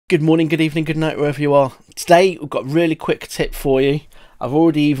Good morning, good evening, good night, wherever you are. Today we've got a really quick tip for you. I've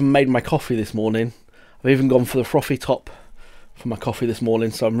already even made my coffee this morning. I've even gone for the frothy top for my coffee this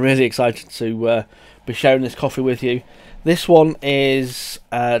morning, so I'm really excited to be sharing this coffee with you. This one is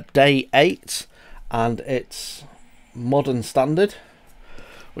day 8 and it's modern standard,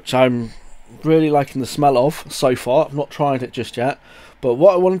 which I'm really liking the smell of so far. I've not tried it just yet, but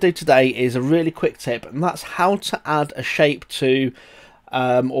what I want to do today is a really quick tip, and that's how to add a shape to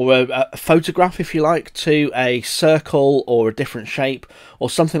or a photograph, if you like, to a circle or a different shape or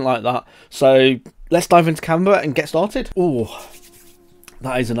something like that. So let's dive into Canva and get started. Oh,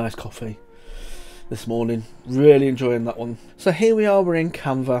 that is a nice coffee this morning. Really enjoying that one. So here we are, we're in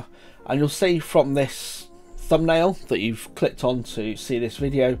Canva, and you'll see from this thumbnail that you've clicked on to see this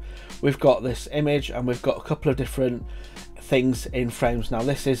video, we've got this image and we've got a couple of different things in frames. Now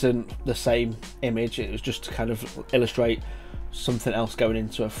this isn't the same image, it was just to kind of illustrate something else going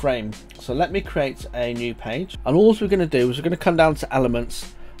into a frame. So let me create a new page, and all we're going to do is we're going to come down to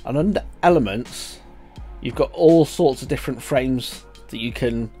elements, and under elements you've got all sorts of different frames that you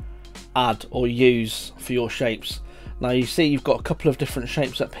can add or use for your shapes. Now you see you've got a couple of different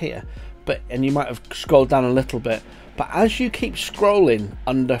shapes up here, and you might have scrolled down a little bit, but as you keep scrolling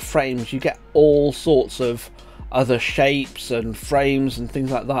under frames you get all sorts of other shapes and frames and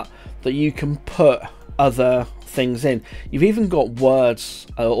things like that that you can put other things in. You've even got words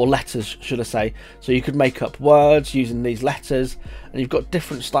or letters, should I say, so you could make up words using these letters, and you've got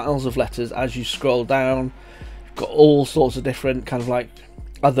different styles of letters as you scroll down. You've got all sorts of different kind of like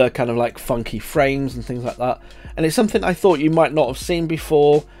other kind of like funky frames and things like that, and it's something I thought you might not have seen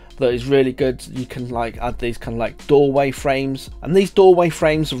before that is really good. You can like add these kind of like doorway frames, and these doorway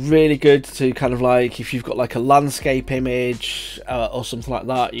frames are really good to kind of like if you've got like a landscape image or something like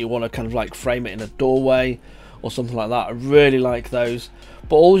that, you want to kind of like frame it in a doorway or something like that. I really like those.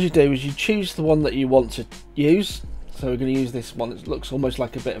 But all you do is you choose the one that you want to use. So we're going to use this one that looks almost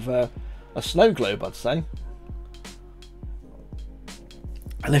like a bit of a snow globe, I'd say.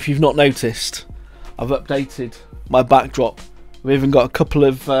 And if you've not noticed, I've updated my backdrop. We've even got a couple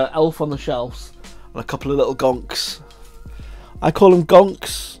of elf on the shelves and a couple of little gonks. I call them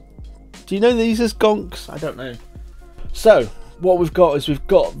gonks. Do you know these as gonks? I don't know. So what we've got is we've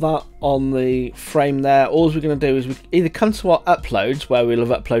got that on the frame there. All we're going to do is we either come to our uploads where we'll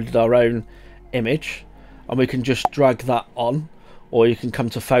have uploaded our own image and we can just drag that on, or you can come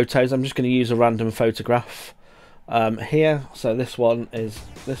to photos. I'm just going to use a random photograph here. So this one is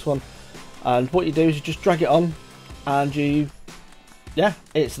this one, and what you do is you just drag it on and yeah,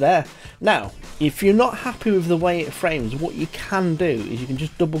 it's there. Now if you're not happy with the way it frames, what you can do is you can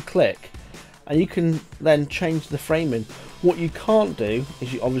just double click and you can then change the framing. What you can't do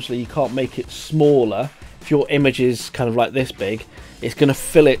is obviously you can't make it smaller. If your image is kind of like this big, it's going to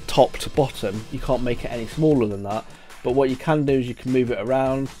fill it top to bottom. You can't make it any smaller than that. But what you can do is you can move it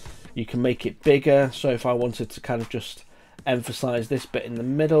around, you can make it bigger. So if I wanted to kind of just emphasize this bit in the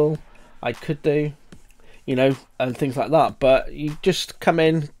middle, I could do, you know, and things like that. But you just come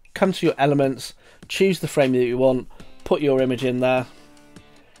to your elements, choose the frame that you want, put your image in there,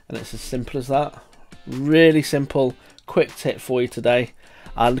 and it's as simple as that. Really simple, quick tip for you today.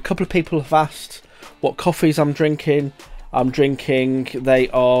 And a couple of people have asked what coffees I'm drinking. They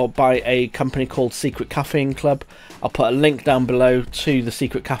are by a company called Secret Caffeine Club. I'll put a link down below to the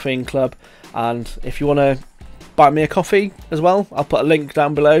Secret Caffeine Club, and if you want to buy me a coffee as well, I'll put a link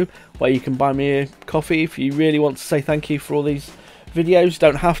down below where you can buy me a coffee if you really want to say thank you for all these videos.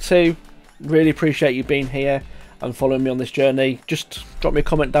 Don't have to. Really appreciate you being here and following me on this journey. Just drop me a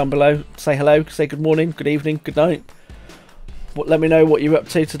comment down below, say hello, say good morning, good evening, good night. Let me know what you're up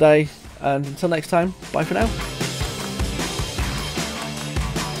to today, and until next time, bye for now.